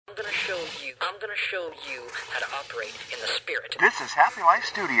gonna show you how to operate in the spirit. This is Happy Life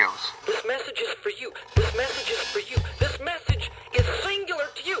Studios. This message is for you. This message is for you. This message is singular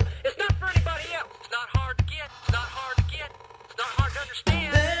to you. It's not for anybody else. It's not hard to get. It's not hard to get. It's not hard to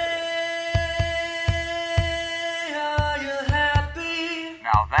understand. Hey, are you happy?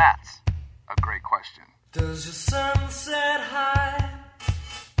 Now that's a great question. Does your sunset high?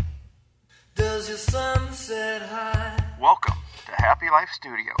 Does your sunset high? Welcome to Happy Life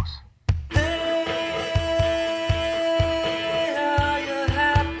Studios. Hey, are you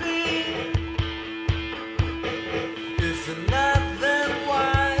happy? If you're not, then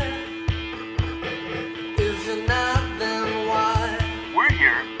why? If you're not, then why? We're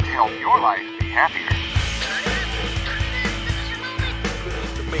here to help your life be happier.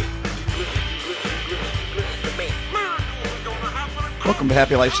 Welcome to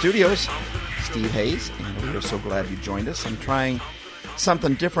Happy Life Studios. Steve Hayes, and we are so glad you joined us. I'm trying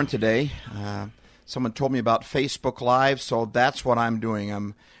something different today. Someone told me about Facebook Live, so that's what I'm doing.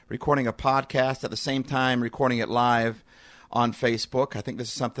 I'm recording a podcast at the same time recording it live on Facebook. I think this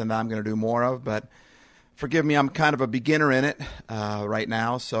is something that I'm going to do more of, but forgive me, I'm kind of a beginner in it right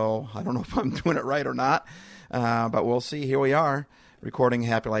now, so I don't know if I'm doing it right or not, but we'll see. Here we are, recording a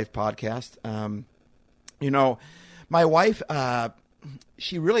Happy Life podcast. My wife,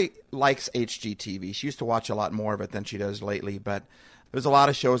 she really likes HGTV. She used to watch a lot more of it than she does lately, but there's a lot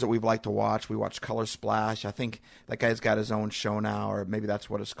of shows that we've liked to watch. We watch Color Splash. I think that guy's got his own show now, or maybe that's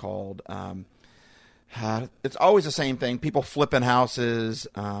what it's called. It's always the same thing, people flipping houses.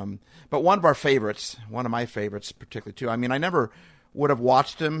 But one of my favorites particularly too, I mean, I never would have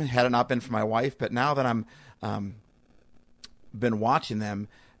watched them had it not been for my wife, but now that I'm been watching them,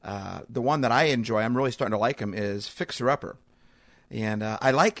 the one that I enjoy, I'm really starting to like them, is Fixer Upper. And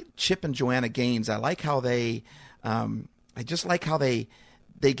I like Chip and Joanna Gaines. I like how they, I just like how they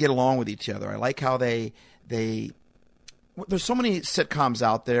get along with each other. I like how they. There's so many sitcoms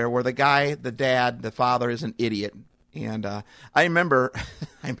out there where the guy, the dad, the father is an idiot. And I remember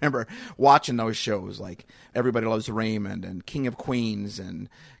watching those shows like Everybody Loves Raymond and King of Queens and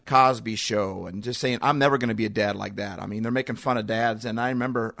Cosby Show, and just saying, I'm never going to be a dad like that. I mean, they're making fun of dads. And I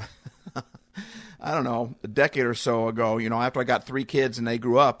remember, I don't know, a decade or so ago, after I got 3 kids and they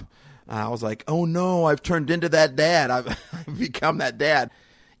grew up, I was like, oh no, I've turned into that dad. I've become that dad.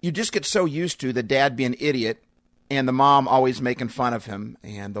 You just get so used to the dad being an idiot and the mom always making fun of him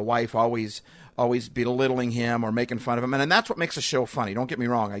and the wife always belittling him or making fun of him. And that's what makes a show funny. Don't get me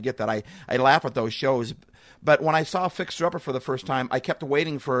wrong. I get that. I laugh at those shows. But when I saw Fixer Upper for the first time, I kept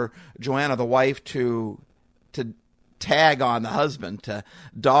waiting for Joanna, the wife, to tag on the husband, to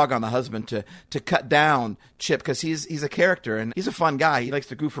dog on the husband, to cut down Chip, because he's a character and he's a fun guy. He likes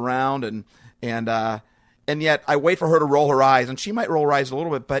to goof around and yet I wait for her to roll her eyes, and she might roll her eyes a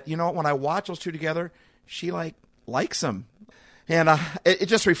little bit, but when I watch those two together, she likes him. And it's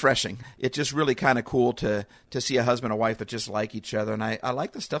just refreshing. It's just really kind of cool to see a husband and wife that just like each other. And I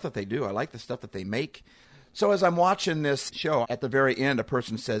like the stuff that they do. I like the stuff that they make. So as I'm watching this show, at the very end, a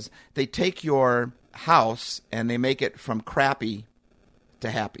person says, they take your house and they make it from crappy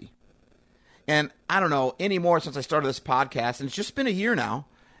to happy. And I don't know anymore since I started this podcast, and it's just been a year now.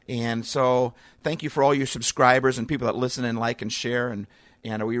 And so thank you for all your subscribers and people that listen and like and share, and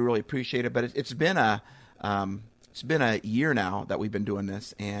we really appreciate it. But it's been a year now that we've been doing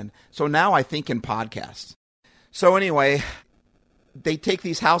this, and so now I think in podcasts. So anyway, they take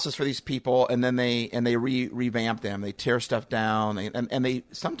these houses for these people, and then they revamp them. They tear stuff down, and they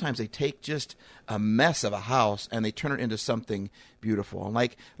sometimes they take just a mess of a house and they turn it into something beautiful. And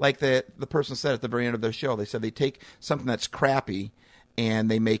like the person said at the very end of their show, they said they take something that's crappy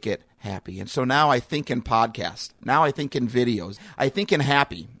and they make it happy. And so now I think in podcasts. Now I think in videos. I think in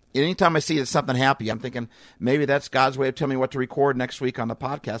happy. Anytime I see something happy, I'm thinking maybe that's God's way of telling me what to record next week on the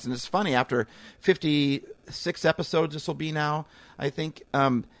podcast. And it's funny, after 56 episodes, this will be now, I think,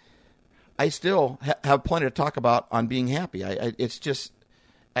 I still have plenty to talk about on being happy. It's just,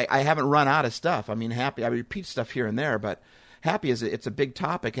 I haven't run out of stuff. I mean, happy, I repeat stuff here and there, but happy it's a big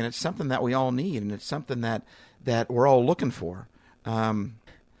topic, and it's something that we all need, and it's something that we're all looking for.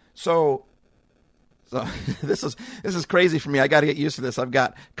 So this is crazy for me. I got to get used to this. I've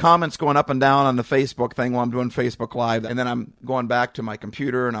got comments going up and down on the Facebook thing while I'm doing Facebook Live, and then I'm going back to my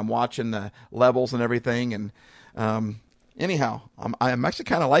computer and I'm watching the levels and everything. And anyhow, I'm actually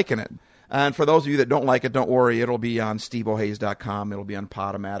kind of liking it. And for those of you that don't like it, don't worry. It'll be on steveohayes.com. It'll be on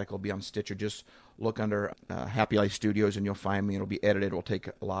Podomatic. It'll be on Stitcher. Just look under Happy Life Studios and you'll find me. It'll be edited. We'll take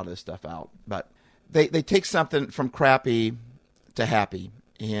a lot of this stuff out. But they take something from crappy to happy,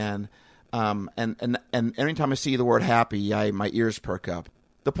 and every time I see the word happy, my ears perk up.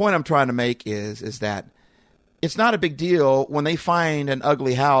 The point I'm trying to make is that it's not a big deal when they find an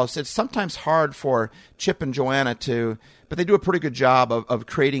ugly house. It's sometimes hard for Chip and Joanna but they do a pretty good job of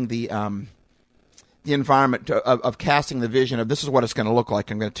creating the environment of casting the vision of this is what it's going to look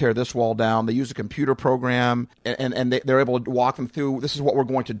like. I'm going to tear this wall down. They use a computer program, and they're able to walk them through, this is what we're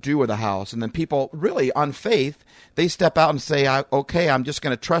going to do with the house. And then people, really, on faith, they step out and say, okay, I'm just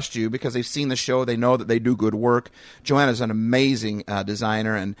going to trust you because they've seen the show. They know that they do good work. Joanna's an amazing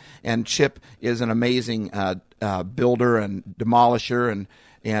designer, and Chip is an amazing builder and demolisher, and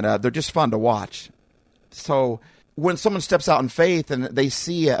they're just fun to watch. So when someone steps out in faith and they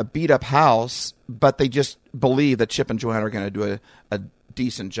see a beat-up house, but they just believe that Chip and Joanna are going to do a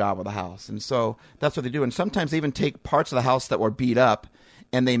decent job with the house. And so that's what they do. And sometimes they even take parts of the house that were beat up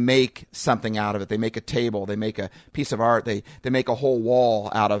and they make something out of it. They make a table. They make a piece of art. They make a whole wall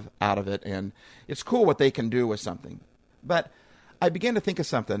out of it. And it's cool what they can do with something. But I began to think of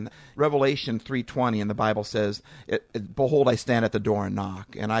something. Revelation 3:20 in the Bible says, behold, I stand at the door and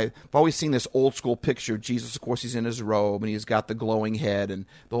knock. And I've always seen this old school picture of Jesus. Of course, he's in his robe and he's got the glowing head and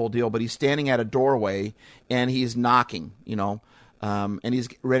the whole deal. But he's standing at a doorway and he's knocking, and he's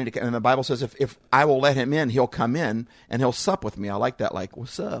ready to. And the Bible says, if I will let him in, he'll come in and he'll sup with me. I like that, like,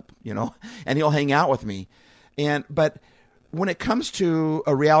 what's up, and he'll hang out with me. But when it comes to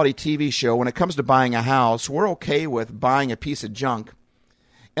a reality TV show, when it comes to buying a house, we're okay with buying a piece of junk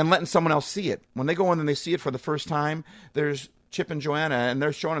and letting someone else see it. When they go in and they see it for the first time, there's Chip and Joanna, and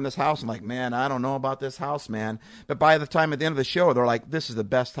they're showing them this house. I'm like, man, I don't know about this house, man. But by the time at the end of the show, they're like, this is the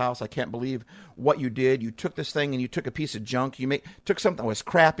best house. I can't believe what you did. You took this thing and you took a piece of junk. You took something that was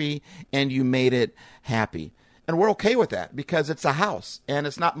crappy and you made it happy. And we're okay with that because it's a house. And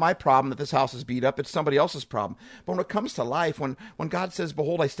it's not my problem that this house is beat up. It's somebody else's problem. But when it comes to life, when God says,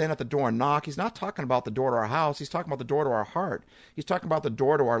 behold, I stand at the door and knock, he's not talking about the door to our house. He's talking about the door to our heart. He's talking about the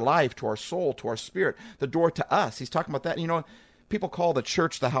door to our life, to our soul, to our spirit, the door to us. He's talking about that. People call the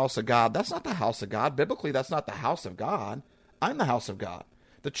church the house of God. That's not the house of God. Biblically, that's not the house of God. I'm the house of God.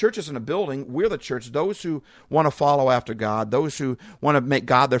 The church isn't a building. We're the church. Those who want to follow after God, those who want to make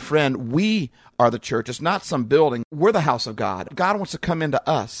God their friend, we are the church. It's not some building. We're the house of God. God wants to come into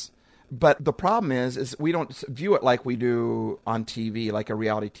us. But the problem is we don't view it like we do on TV, like a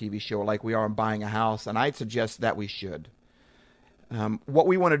reality TV show, like we are in buying a house. And I'd suggest that we should. What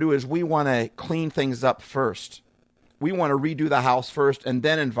we want to do is we want to clean things up first. We want to redo the house first and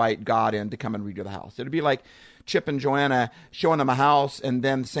then invite God in to come and redo the house. It'd be like Chip and Joanna showing them a house and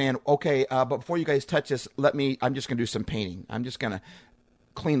then saying, okay, but before you guys touch this, I'm just going to do some painting. I'm just going to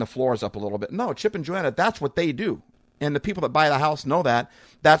clean the floors up a little bit. No, Chip and Joanna, that's what they do. And the people that buy the house know that.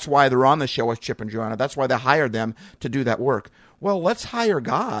 That's why they're on the show with Chip and Joanna. That's why they hired them to do that work. Well, let's hire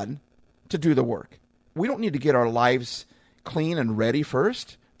God to do the work. We don't need to get our lives clean and ready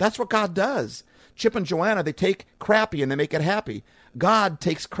first. That's what God does. Chip and Joanna, they take crappy and they make it happy. God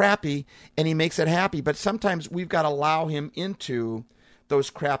takes crappy and he makes it happy. But sometimes we've got to allow him into those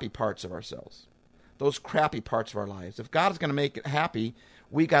crappy parts of ourselves, those crappy parts of our lives. If God is going to make it happy,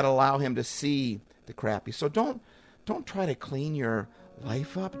 we got to allow him to see the crappy. So don't try to clean your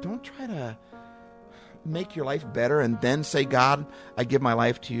life up. Don't try to make your life better and then say, God, I give my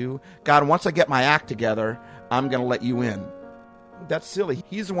life to you. God, once I get my act together, I'm going to let you in. That's silly.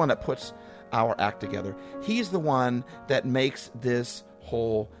 He's the one that puts our act together. He's the one that makes this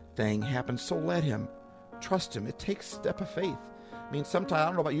whole thing happen. So let him. Trust him. It takes a step of faith. I mean, sometimes, I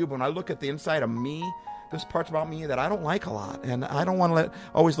don't know about you, but when I look at the inside of me, there's parts about me that I don't like a lot. And I don't want to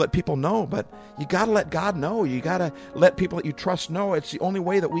always let people know, but you got to let God know. You got to let people that you trust know. It's the only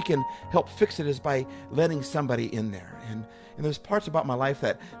way that we can help fix it is by letting somebody in there. And there's parts about my life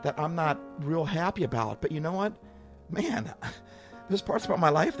that I'm not real happy about. But you know what? Man, there's parts about my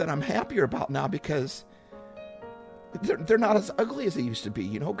life that I'm happier about now because they're not as ugly as they used to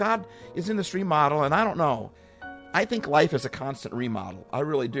be. God is in this remodel, and I don't know. I think life is a constant remodel. I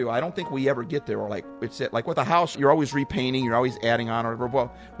really do. I don't think we ever get there or it's it. Like with a house, you're always repainting, you're always adding on or whatever.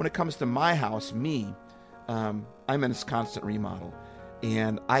 Well, when it comes to my house, I'm in this constant remodel.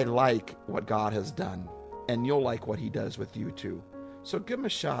 And I like what God has done. And you'll like what he does with you too. So give him a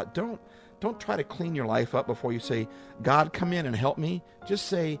shot. Don't try to clean your life up before you say, God, come in and help me. Just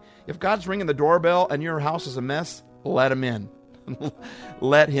say, if God's ringing the doorbell and your house is a mess, let him in.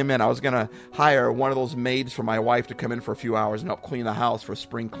 Let him in. I was going to hire one of those maids for my wife to come in for a few hours and help clean the house for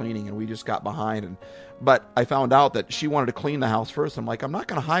spring cleaning, and we just got behind. But I found out that she wanted to clean the house first. I'm like, I'm not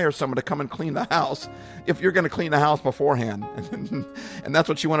going to hire someone to come and clean the house if you're going to clean the house beforehand. And that's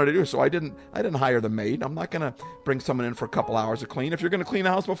what she wanted to do. So I didn't hire the maid. I'm not going to bring someone in for a couple hours to clean if you're going to clean the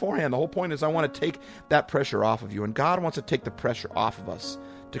house beforehand. The whole point is I want to take that pressure off of you, and God wants to take the pressure off of us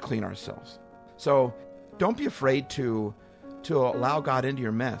to clean ourselves. So don't be afraid to allow God into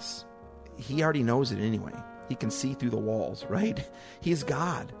your mess. He already knows it anyway. He can see through the walls, right? He's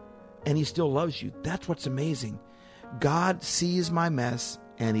God, and he still loves you. That's what's amazing. God sees my mess,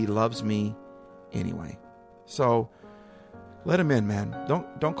 and he loves me anyway. So let him in, man.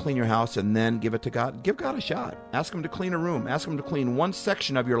 Don't clean your house and then give it to God. Give God a shot. Ask him to clean a room. Ask him to clean one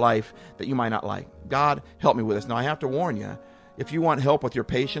section of your life that you might not like. God, help me with this. Now, I have to warn you, if you want help with your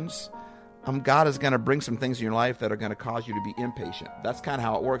patience, God is going to bring some things in your life that are going to cause you to be impatient. That's kind of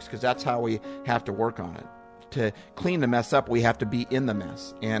how it works, because that's how we have to work on it. To clean the mess up, we have to be in the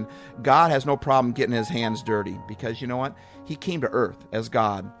mess. And God has no problem getting his hands dirty, because you know what? He came to earth as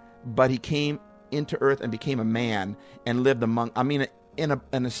God, but he came into earth and became a man and lived in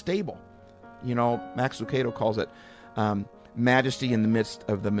a stable. You know, Max Lucado calls it majesty in the midst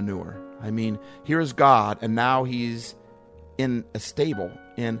of the manure. I mean, here is God, and now he's in a stable.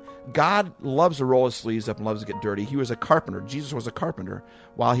 And God loves to roll his sleeves up and loves to get dirty. He was a carpenter. Jesus was a carpenter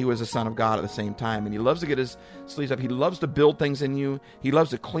while he was the Son of God at the same time. And he loves to get his sleeves up. He loves to build things in you. He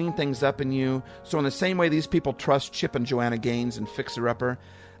loves to clean things up in you. So in the same way these people trust Chip and Joanna Gaines and Fixer Upper,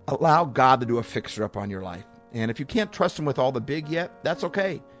 allow God to do a fixer up on your life. And if you can't trust him with all the big yet, that's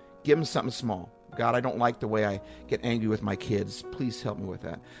okay. Give him something small. God, I don't like the way I get angry with my kids. Please help me with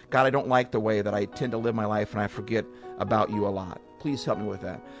that. God, I don't like the way that I tend to live my life and I forget about you a lot. Please help me with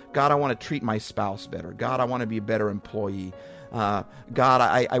that. God, I want to treat my spouse better. God, I want to be a better employee. God,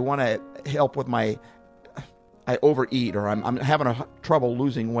 I want to help with I overeat, or I'm having trouble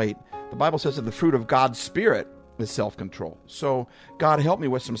losing weight. The Bible says that the fruit of God's Spirit is self-control. So, God, help me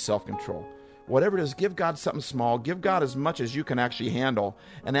with some self-control. Whatever it is, give God something small. Give God as much as you can actually handle,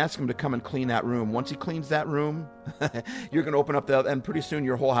 and ask him to come and clean that room. Once he cleans that room, you're going to open up and pretty soon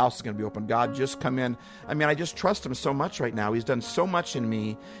your whole house is going to be open. God, just come in. I mean, I just trust him so much right now. He's done so much in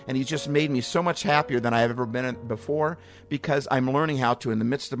me, and he's just made me so much happier than I've ever been before, because I'm learning how to, in the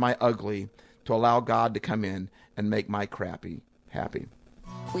midst of my ugly, to allow God to come in and make my crappy happy.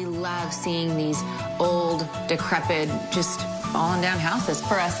 We love seeing these old, decrepit, just fallen down houses.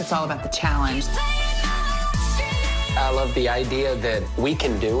 For us, it's all about the challenge. I love the idea that we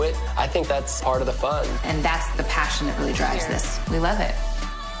can do it. I think that's part of the fun. And that's the passion that really drives this. We love it.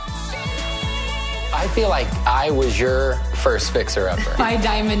 I feel like I was your first fixer-upper. My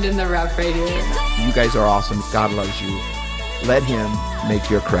diamond in the rough right here. You guys are awesome. God loves you. Let him make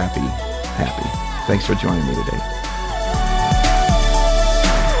your crappy happy. Thanks for joining me today.